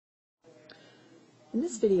In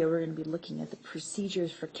this video, we're going to be looking at the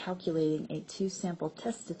procedures for calculating a two-sample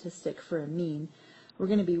test statistic for a mean. We're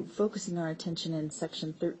going to be focusing our attention in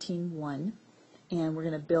section 13.1, and we're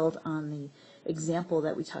going to build on the example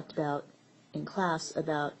that we talked about in class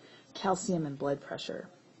about calcium and blood pressure,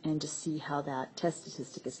 and just see how that test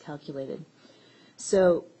statistic is calculated.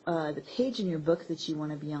 So the page in your book that you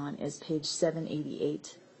want to be on is page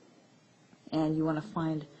 788, and you want to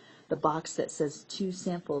find the box that says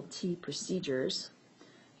two-sample T procedures.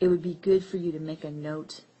 It would be good for you to make a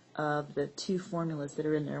note of the two formulas that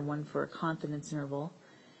are in there, one for a confidence interval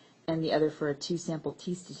and the other for a two-sample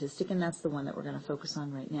T statistic, and that's the one that we're going to focus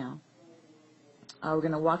on right now. We're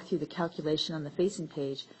going to walk through the calculation on the facing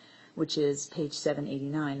page, which is page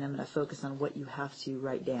 789. I'm going to focus on what you have to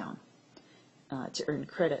write down to earn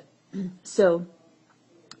credit. So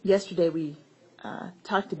yesterday we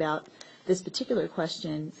talked about this particular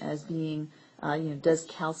question as being, does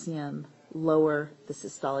calcium lower the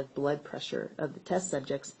systolic blood pressure of the test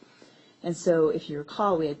subjects? And so if you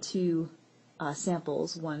recall, we had two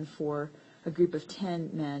samples, one for a group of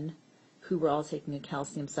 10 men who were all taking a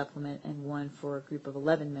calcium supplement and one for a group of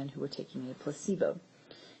 11 men who were taking a placebo.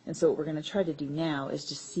 And so what we're going to try to do now is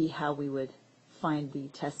just see how we would find the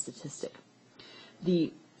test statistic.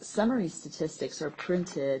 The summary statistics are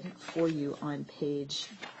printed for you on page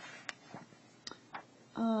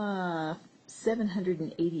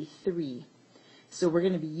 783. So we're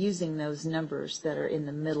going to be using those numbers that are in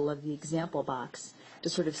the middle of the example box to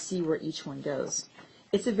sort of see where each one goes.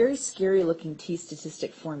 It's a very scary looking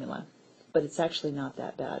T-statistic formula, but it's actually not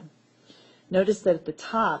that bad. Notice that at the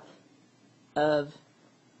top of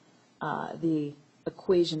the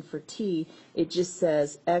equation for T, it just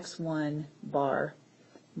says x1 bar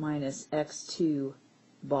minus x2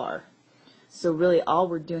 bar. So really all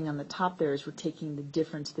we're doing on the top there is we're taking the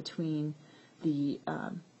difference between the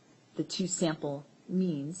two sample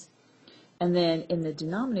means, and then in the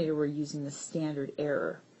denominator we're using the standard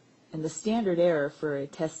error. And the standard error for a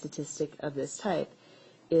test statistic of this type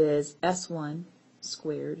is S1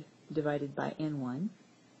 squared divided by N1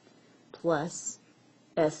 plus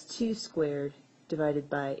S2 squared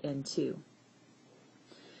divided by N2.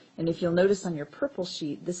 And if you'll notice on your purple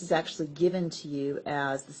sheet, this is actually given to you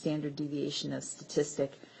as the standard deviation of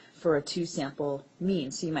statistic for a two-sample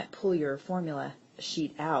mean. So you might pull your formula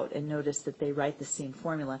sheet out and notice that they write the same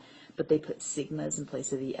formula, but they put sigmas in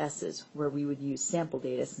place of the s's, where we would use sample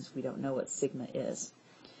data since we don't know what sigma is.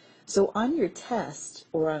 So on your test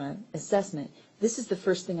or on an assessment, this is the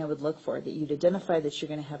first thing I would look for, that you'd identify that you're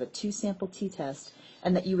going to have a two-sample t-test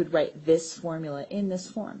and that you would write this formula in this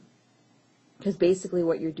form. Because basically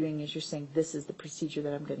what you're doing is you're saying this is the procedure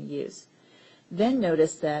that I'm going to use. Then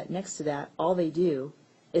notice that next to that, all they do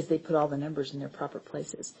is they put all the numbers in their proper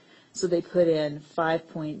places. So they put in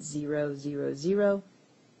 5.000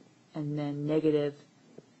 and then negative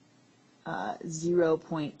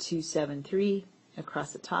 0.273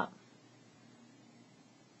 across the top.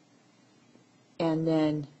 And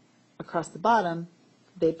then across the bottom,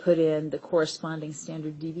 they put in the corresponding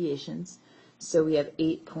standard deviations. So we have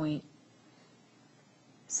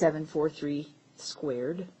 8.743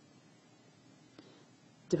 squared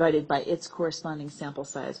divided by its corresponding sample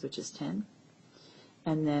size, which is 10,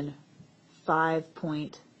 and then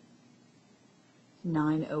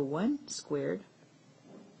 5.901 squared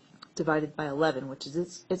divided by 11, which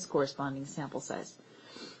is its corresponding sample size.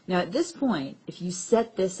 Now at this point, if you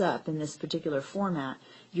set this up in this particular format,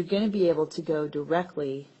 you're going to be able to go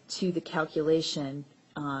directly to the calculation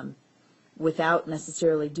without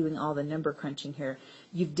necessarily doing all the number crunching here.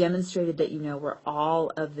 You've demonstrated that you know where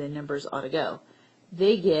all of the numbers ought to go.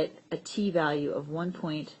 They get a t-value of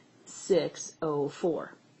 1.604.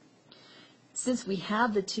 Since we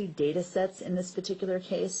have the two data sets in this particular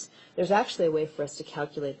case, there's actually a way for us to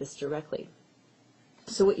calculate this directly.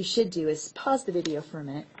 So what you should do is pause the video for a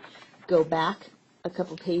minute, go back a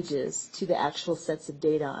couple pages to the actual sets of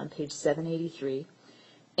data on page 783,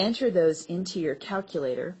 enter those into your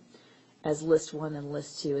calculator as list 1 and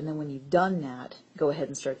list 2, and then when you've done that, go ahead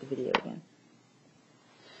and start the video again.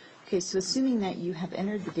 Okay, so assuming that you have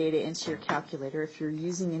entered the data into your calculator, if you're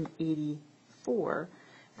using an 84,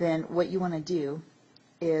 then what you want to do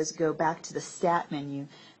is go back to the stat menu,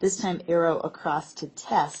 this time arrow across to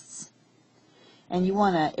tests, and you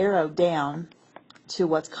want to arrow down to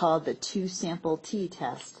what's called the two-sample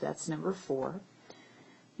t-test. That's number 4.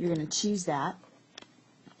 You're going to choose that.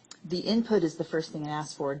 The input is the first thing it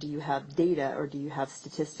asks for. Do you have data or do you have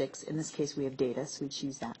statistics? In this case we have data, so we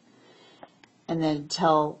choose that. And then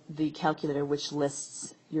tell the calculator which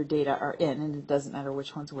lists your data are in, and it doesn't matter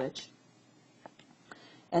which one's which.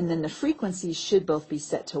 And then the frequencies should both be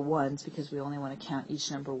set to 1s because we only want to count each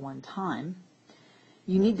number one time.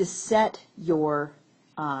 You need to set your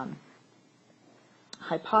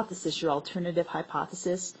hypothesis, your alternative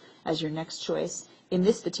hypothesis, as your next choice. In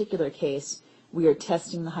this particular case, we are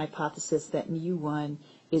testing the hypothesis that mu1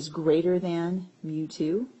 is greater than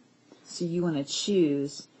mu2. So you want to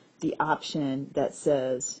choose the option that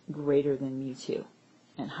says greater than mu2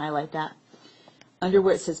 and highlight that. Under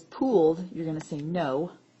where it says pooled, you're going to say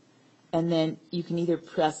no. And then you can either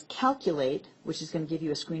press calculate, which is going to give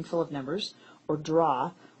you a screen full of numbers, or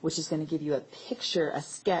draw, which is going to give you a picture, a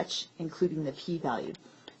sketch, including the p-value.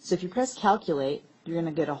 So if you press calculate, you're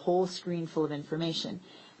going to get a whole screen full of information.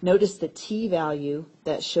 Notice the t-value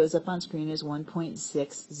that shows up on screen is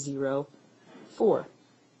 1.604,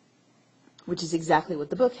 which is exactly what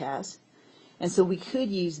the book has. And so we could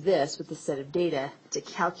use this with a set of data to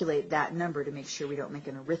calculate that number to make sure we don't make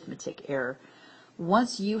an arithmetic error.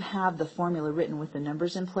 Once you have the formula written with the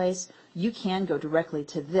numbers in place, you can go directly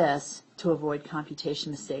to this to avoid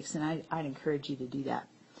computation mistakes, and I'd encourage you to do that.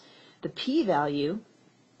 The p-value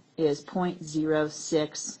is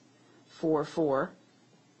 0.0644.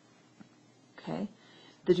 Okay.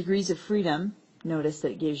 The degrees of freedom, notice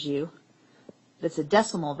that it gives you, that's a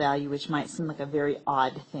decimal value, which might seem like a very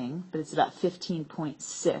odd thing, but it's about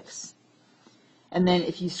 15.6. And then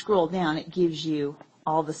if you scroll down, it gives you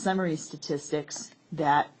all the summary statistics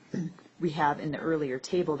that we have in the earlier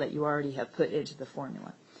table that you already have put into the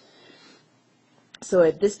formula. So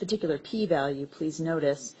at this particular p-value, please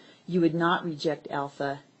notice, you would not reject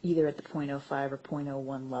alpha either at the 0.05 or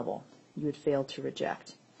 0.01 level. You would fail to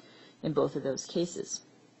reject in both of those cases.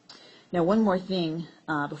 Now, one more thing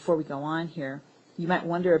before we go on here. You might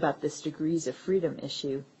wonder about this degrees of freedom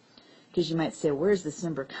issue, because you might say, where is this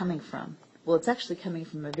number coming from? Well, it's actually coming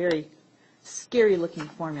from a very scary looking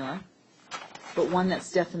formula, but one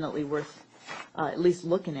that's definitely worth at least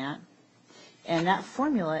looking at. And that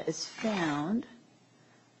formula is found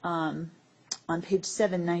on page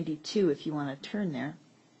 792 if you want to turn there.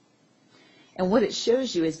 And what it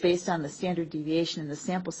shows you is based on the standard deviation and the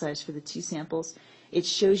sample size for the two samples. It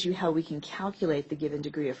shows you how we can calculate the given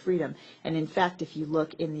degree of freedom. And in fact, if you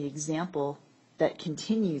look in the example that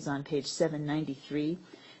continues on page 793,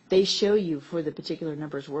 they show you for the particular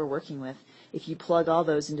numbers we're working with, if you plug all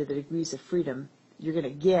those into the degrees of freedom, you're going to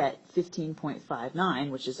get 15.59,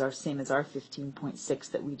 which is our same as our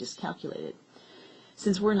 15.6 that we just calculated.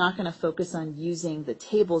 Since we're not going to focus on using the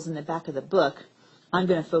tables in the back of the book, I'm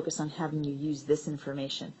going to focus on having you use this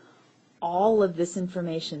information. All of this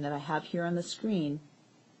information that I have here on the screen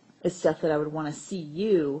is stuff that I would want to see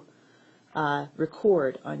you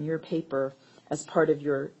record on your paper as part of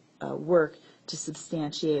your work to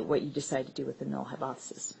substantiate what you decide to do with the null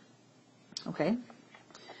hypothesis. Okay?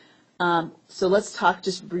 So let's talk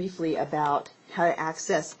just briefly about how to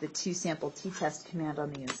access the two-sample t-test command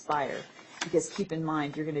on the Inspire. Because keep in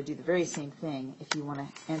mind, you're going to do the very same thing. If you want to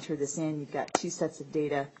enter this in, you've got two sets of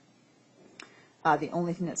data. The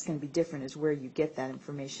only thing that's going to be different is where you get that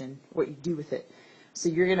information, what you do with it. So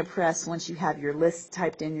you're going to press, once you have your list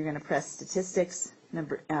typed in, you're going to press statistics,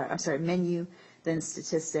 menu, then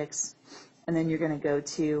statistics, and then you're going to go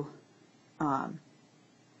to, hold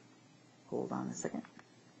on a second.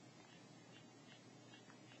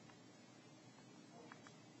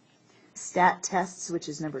 Stat tests, which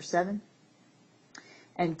is number 7.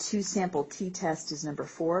 And two-sample t-test is number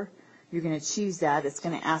 4. You're going to choose that. It's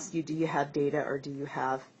going to ask you, do you have data or do you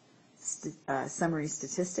have summary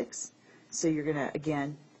statistics? So you're going to,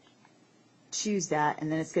 again, choose that,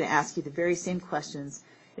 and then it's going to ask you the very same questions.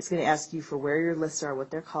 It's going to ask you for where your lists are,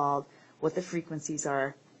 what they're called, what the frequencies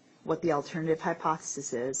are, what the alternative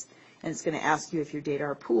hypothesis is, and it's going to ask you if your data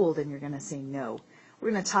are pooled, and you're going to say no.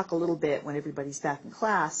 We're going to talk a little bit when everybody's back in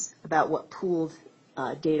class about what pooled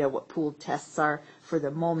data, what pooled tests are. For the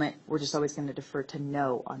moment, we're just always going to defer to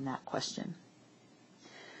no on that question.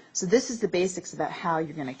 So this is the basics about how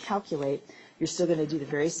you're going to calculate. You're still going to do the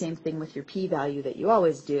very same thing with your p-value that you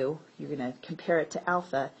always do. You're going to compare it to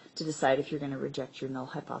alpha to decide if you're going to reject your null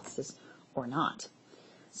hypothesis or not.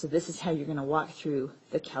 So this is how you're going to walk through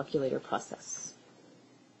the calculator process.